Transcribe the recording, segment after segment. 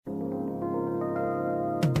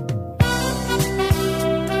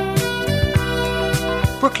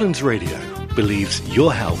Brooklands Radio believes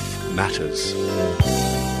your health matters.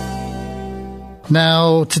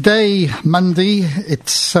 Now, today, Monday,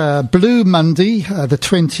 it's Blue Monday, the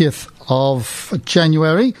 20th of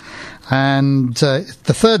January, and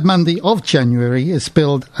the third Monday of January is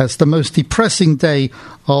billed as the most depressing day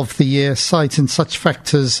of the year, citing such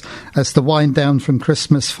factors as the wind down from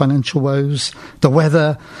Christmas, financial woes, the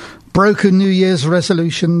weather, broken New Year's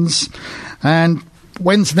resolutions, and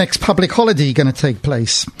when's the next public holiday going to take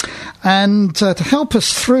place? And to help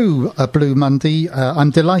us through Blue Monday, I'm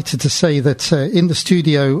delighted to say that in the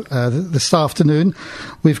studio this afternoon,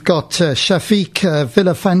 we've got Shafiq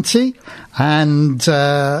Villafanti, and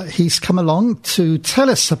he's come along to tell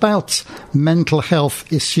us about mental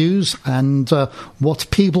health issues and what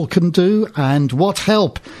people can do and what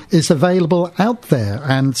help is available out there.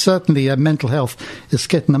 And certainly mental health is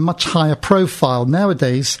getting a much higher profile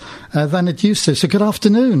nowadays than it used to. So good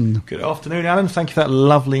afternoon. Good afternoon, Alan. Thank you for that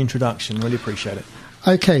lovely introduction. Really appreciate it.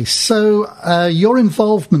 Okay, so your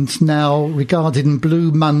involvement now regarding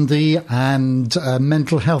Blue Monday and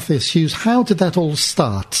mental health issues, how did that all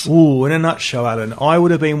start? Oh, in a nutshell, Alan, I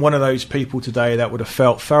would have been one of those people today that would have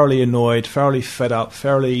felt thoroughly annoyed, thoroughly fed up,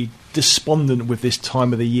 thoroughly despondent with this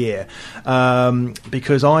time of the year,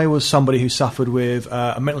 because I was somebody who suffered with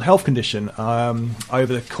a mental health condition.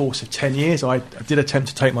 Over the course of 10 years, I did attempt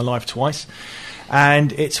to take my life twice.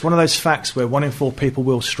 And it's one of those facts where 1 in 4 people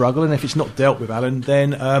will struggle, and if it's not dealt with, Alan,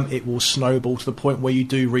 then it will snowball to the point where you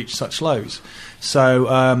do reach such lows. So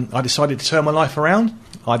I decided to turn my life around.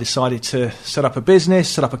 I decided to set up a business,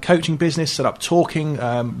 set up a coaching business, set up talking,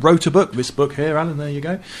 wrote a book, this book here, Alan, there you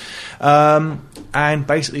go, and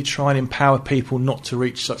basically try and empower people not to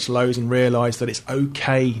reach such lows and realise that it's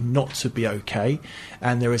okay not to be okay,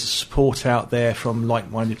 and there is support out there from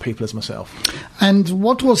like-minded people as myself. And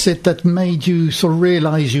what was it that made you sort of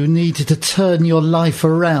realise you needed to turn your life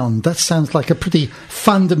around? That sounds like a pretty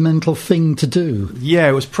fundamental thing to do. Yeah,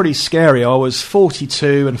 it was pretty scary. I was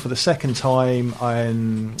 42, and for the second time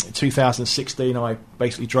in 2016, I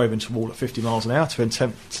basically drove into a wall at 50 miles an hour to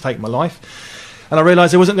attempt to take my life. And I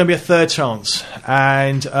realised there wasn't going to be a third chance.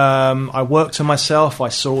 And I worked on myself. I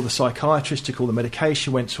saw the psychiatrist, took all the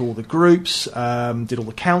medication, went to all the groups, did all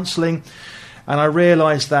the counselling. And I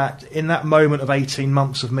realised that in that moment of 18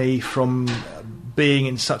 months of me from being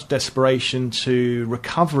in such desperation to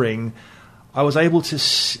recovering, I was able to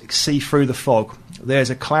see through the fog. There's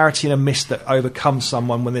a clarity and a mist that overcomes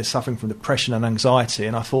someone when they're suffering from depression and anxiety.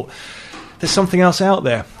 And I thought, there's something else out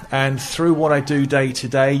there. And through what I do day to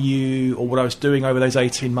day, or what I was doing over those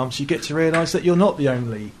 18 months, you get to realise that you're not the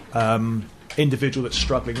only individual that's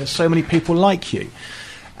struggling. There's so many people like you.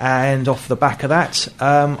 And off the back of that,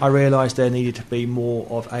 I realised there needed to be more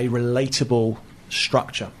of a relatable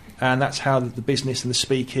structure. And that's how the business and the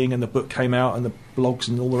speaking and the book came out, and the blogs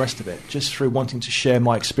and all the rest of it, just through wanting to share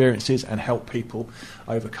my experiences and help people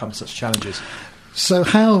overcome such challenges. So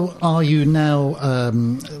how are you now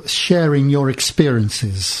sharing your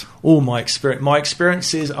experiences? All my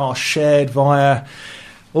experiences are shared via,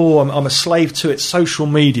 I'm a slave to it, social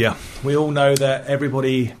media. We all know that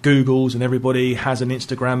everybody Googles and everybody has an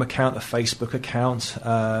Instagram account, a Facebook account.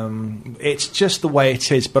 It's just the way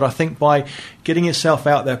it is. But I think by getting yourself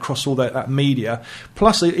out there across all that media,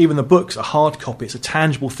 plus even the book's a hard copy, it's a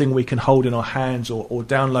tangible thing we can hold in our hands or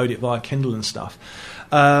download it via Kindle and stuff.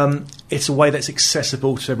 It's a way that's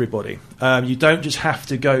accessible to everybody. You don't just have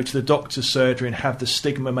to go to the doctor's surgery and have the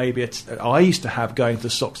stigma maybe I used to have going to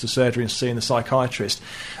the doctor's surgery and seeing the psychiatrist.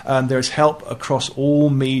 There is help across all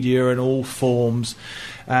media and all forms,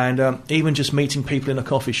 and even just meeting people in a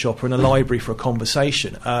coffee shop or in a library for a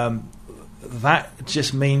conversation. That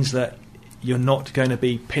just means that you're not going to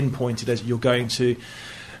be pinpointed as you're going to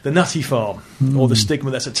the nutty farm or the stigma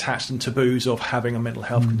that's attached and taboos of having a mental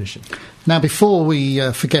health condition. Now, before we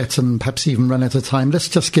forget and perhaps even run out of time, let's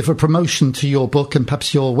just give a promotion to your book and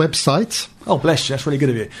perhaps your website. Oh, bless you. That's really good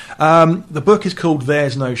of you. The book is called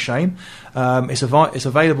There's No Shame. It's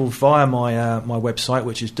available via my website,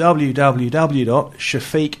 which is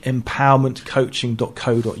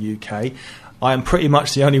www.shafiqempowermentcoaching.co.uk. I am pretty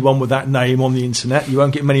much the only one with that name on the internet. You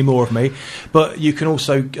won't get many more of me. But you can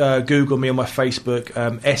also Google me on my Facebook,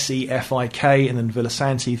 SEFIK, and then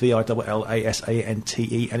Villasanti,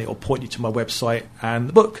 VILLASANTE, and it will point you to my website and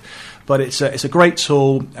the book. But it's a great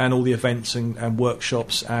tool, and all the events and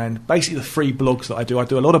workshops, and basically the free blogs that I do. I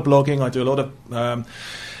do a lot of blogging. I do a lot of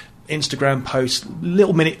Instagram posts,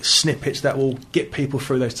 little minute snippets that will get people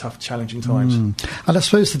through those tough, challenging times. And I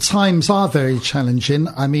suppose the times are very challenging.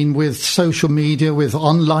 I mean, with social media, with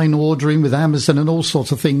online ordering, with Amazon and all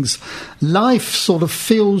sorts of things, life sort of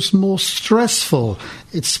feels more stressful.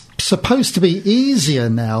 It's supposed to be easier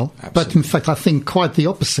now, but in fact, I think quite the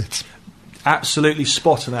opposite. Absolutely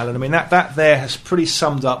spot on, Alan. I mean, that there has pretty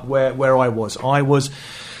summed up where I was. I was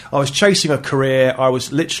chasing a career. I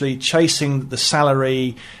was literally chasing the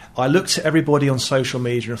salary. I looked at everybody on social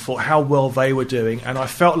media and thought how well they were doing, and I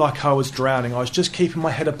felt like I was drowning. I was just keeping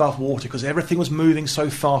my head above water because everything was moving so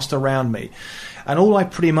fast around me. And all I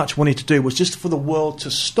pretty much wanted to do was just for the world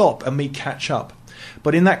to stop and me catch up.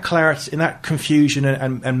 But in that clarity, in that confusion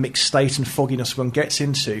and mixed state and fogginess one gets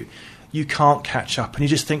into, you can't catch up. And you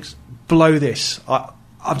just think, blow this.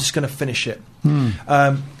 I'm just going to finish it.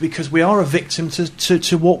 Because we are a victim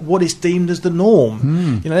to what is deemed as the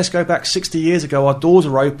norm. Let's go back 60 years ago. Our doors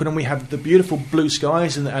were open and we had the beautiful blue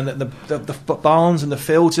skies and the barns and the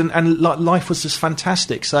fields and life was just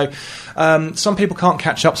fantastic. So some people can't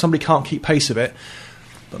catch up, somebody can't keep pace of it.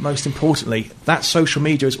 But most importantly, that social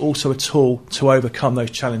media is also a tool to overcome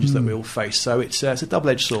those challenges that we all face. So it's a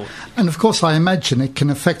double-edged sword. And of course, I imagine it can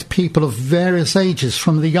affect people of various ages,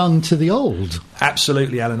 from the young to the old.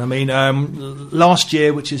 Absolutely, Alan. I mean, last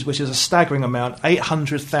year, which is a staggering amount,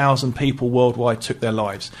 800,000 people worldwide took their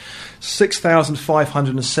lives.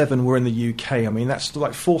 6,507 were in the UK. I mean, that's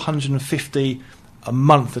like 450 a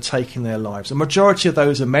month are taking their lives. A majority of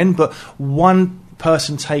those are men, but one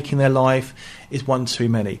person taking their life is one too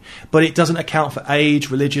many. But it doesn't account for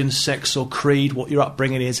age, religion, sex or creed. What your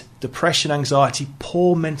upbringing is. Depression, anxiety,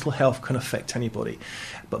 poor mental health can affect anybody.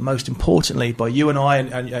 But most importantly, by you and I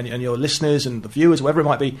and your listeners and the viewers, whoever it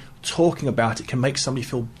might be, talking about it can make somebody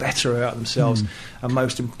feel better about themselves. And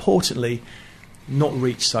most importantly, not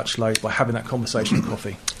reach such lows by having that conversation with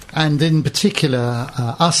coffee. And in particular,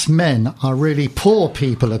 us men are really poor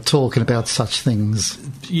people at talking about such things.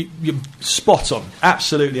 You're spot on,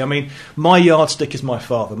 absolutely. I mean, my yardstick is my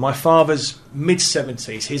father. My father's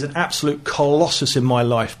mid-70s. He's an absolute colossus in my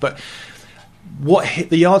life. But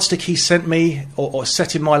the yardstick he sent me or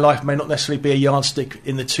set in my life may not necessarily be a yardstick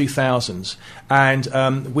in the 2000s.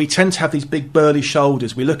 And we tend to have these big burly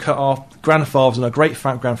shoulders. We look at our grandfathers and our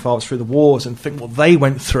great-grandfathers through the wars and think what they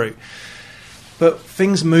went through. But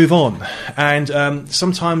things move on, and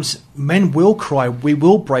sometimes men will cry, we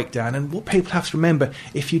will break down, and what people have to remember,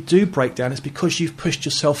 if you do break down, it's because you've pushed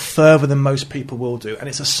yourself further than most people will do, and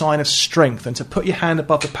it's a sign of strength. And to put your hand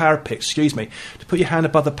above the parapet, to put your hand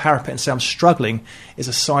above the parapet and say I'm struggling is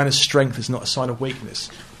a sign of strength, it's not a sign of weakness.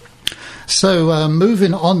 So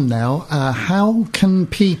moving on now, how can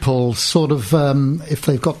people sort of, if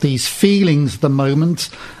they've got these feelings at the moment,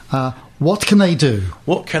 what can they do?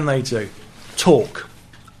 What can they do? Talk,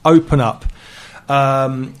 open up.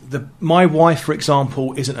 My wife, for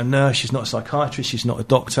example, isn't a nurse, she's not a psychiatrist, she's not a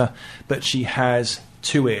doctor, but she has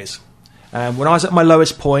 2 ears. And when I was at my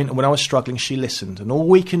lowest point and when I was struggling, she listened. And all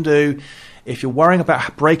we can do, if you're worrying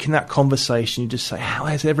about breaking that conversation, you just say, how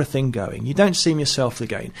is everything going? You don't seem yourself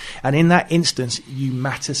again. And in that instance, you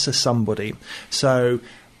matter to somebody. So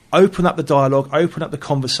open up the dialogue, open up the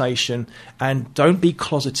conversation, and don't be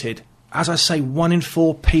closeted. As I say, 1 in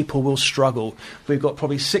 4 people will struggle. We've got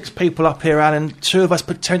probably 6 people up here, Alan. 2 of us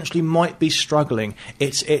potentially might be struggling.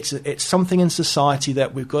 It's something in society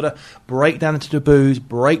that we've got to break down the taboos,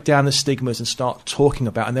 break down the stigmas and start talking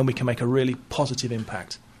about, and then we can make a really positive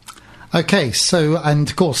impact. Okay, so, and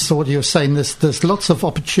of course, so what you're saying, there's lots of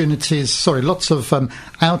opportunities, lots of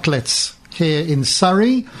outlets here in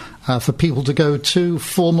Surrey for people to go to,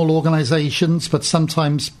 formal organisations, but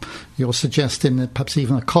sometimes you're suggesting that perhaps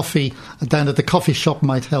even a coffee down at the coffee shop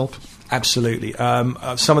might help. Absolutely.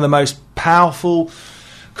 Some of the most powerful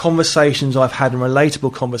conversations I've had and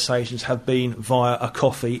relatable conversations have been via a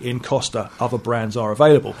coffee in Costa. Other brands are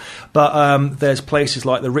available. But there's places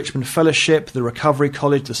like the Richmond Fellowship, the Recovery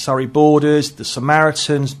College, the Surrey Borders, the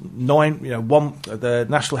Samaritans, the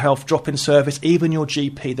National Health Drop-In Service, even your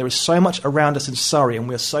GP. There is so much around us in Surrey, and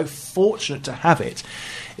we're so fortunate to have it.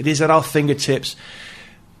 It is at our fingertips.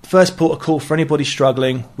 First port of call for anybody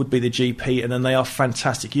struggling would be the GP, and then they are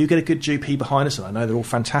fantastic. You get a good GP behind us, and I know they're all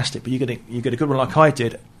fantastic, but you get a good one like I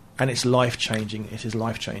did, and it's life-changing. It is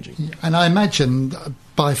life-changing. And I imagine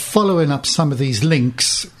by following up some of these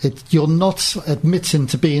links, you're not admitting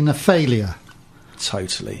to being a failure.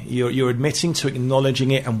 Totally. You're admitting to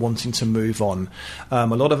acknowledging it and wanting to move on. A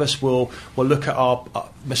lot of us will look at our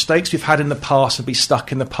mistakes we've had in the past and be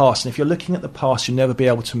stuck in the past. And if you're looking at the past, you'll never be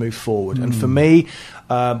able to move forward. And for me,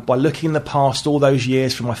 by looking in the past all those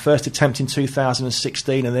years, from my first attempt in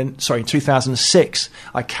 2016 and then, in 2006,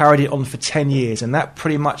 I carried it on for 10 years. And that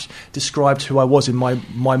pretty much described who I was in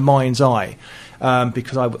my mind's eye.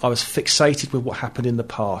 Because I was fixated with what happened in the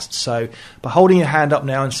past. So by holding your hand up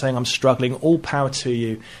now and saying I'm struggling, all power to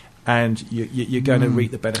you, and you're going to reap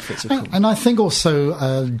the benefits of it. And I think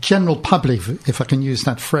also general public, if I can use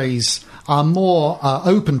that phrase, are more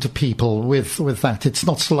open to people with that. It's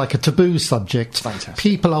not sort of like a taboo subject. Fantastic.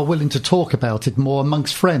 People are willing to talk about it more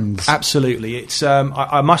amongst friends. Absolutely. It's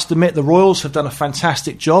I must admit the Royals have done a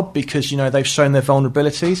fantastic job because they've shown their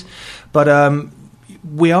vulnerabilities, but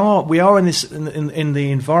we are in the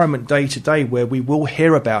environment day to day where we will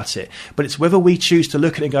hear about it, but it's whether we choose to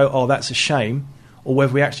look at it and go, oh, that's a shame, or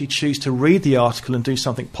whether we actually choose to read the article and do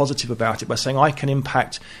something positive about it by saying, I can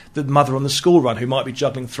impact the mother on the school run who might be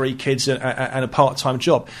juggling 3 kids and a part-time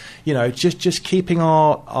job. Just keeping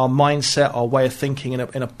our mindset, our way of thinking in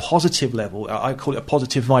a positive level. I call it a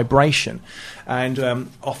positive vibration. And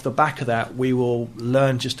off the back of that, we will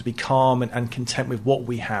learn just to be calm and content with what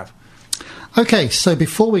we have. Okay, so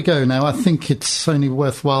before we go now, I think it's only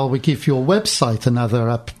worthwhile we give your website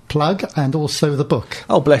another plug and also the book.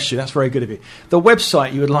 Oh, bless you. That's very good of you. The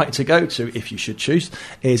website you would like to go to, if you should choose,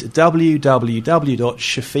 is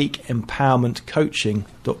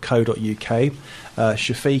www.shafiqempowermentcoaching.co.uk.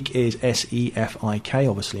 Shafiq is SEFIK,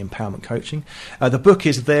 obviously empowerment coaching. The book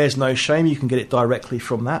is There's No Shame. You can get it directly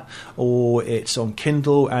from that, or it's on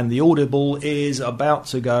Kindle, and the Audible is about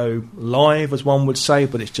to go live, as one would say,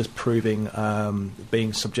 but it's just proving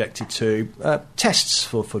being subjected to tests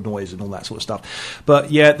for noise and all that sort of stuff.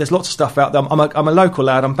 But yeah, there's lots of stuff out there. I'm a local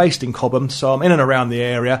lad. I'm based in Cobham, so I'm in and around the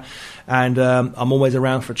area, and I'm always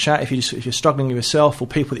around for a chat. If you're struggling with yourself or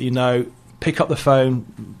people that you know, pick up the phone,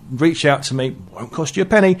 reach out to me. Won't cost you a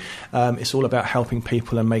penny. It's all about helping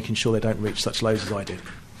people and making sure they don't reach such lows as I did.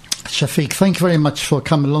 Shafiq, thank you very much for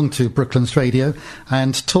coming along to Brooklands Radio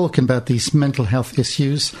and talking about these mental health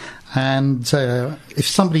issues. And if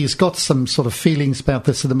somebody's got some sort of feelings about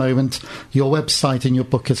this at the moment, your website and your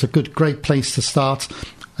book is a great place to start,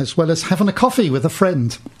 as well as having a coffee with a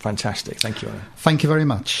friend. Fantastic. Thank you. Thank you very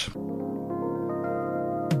much.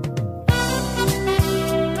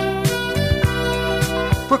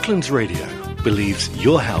 Brooklands Radio believes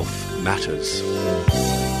your health matters.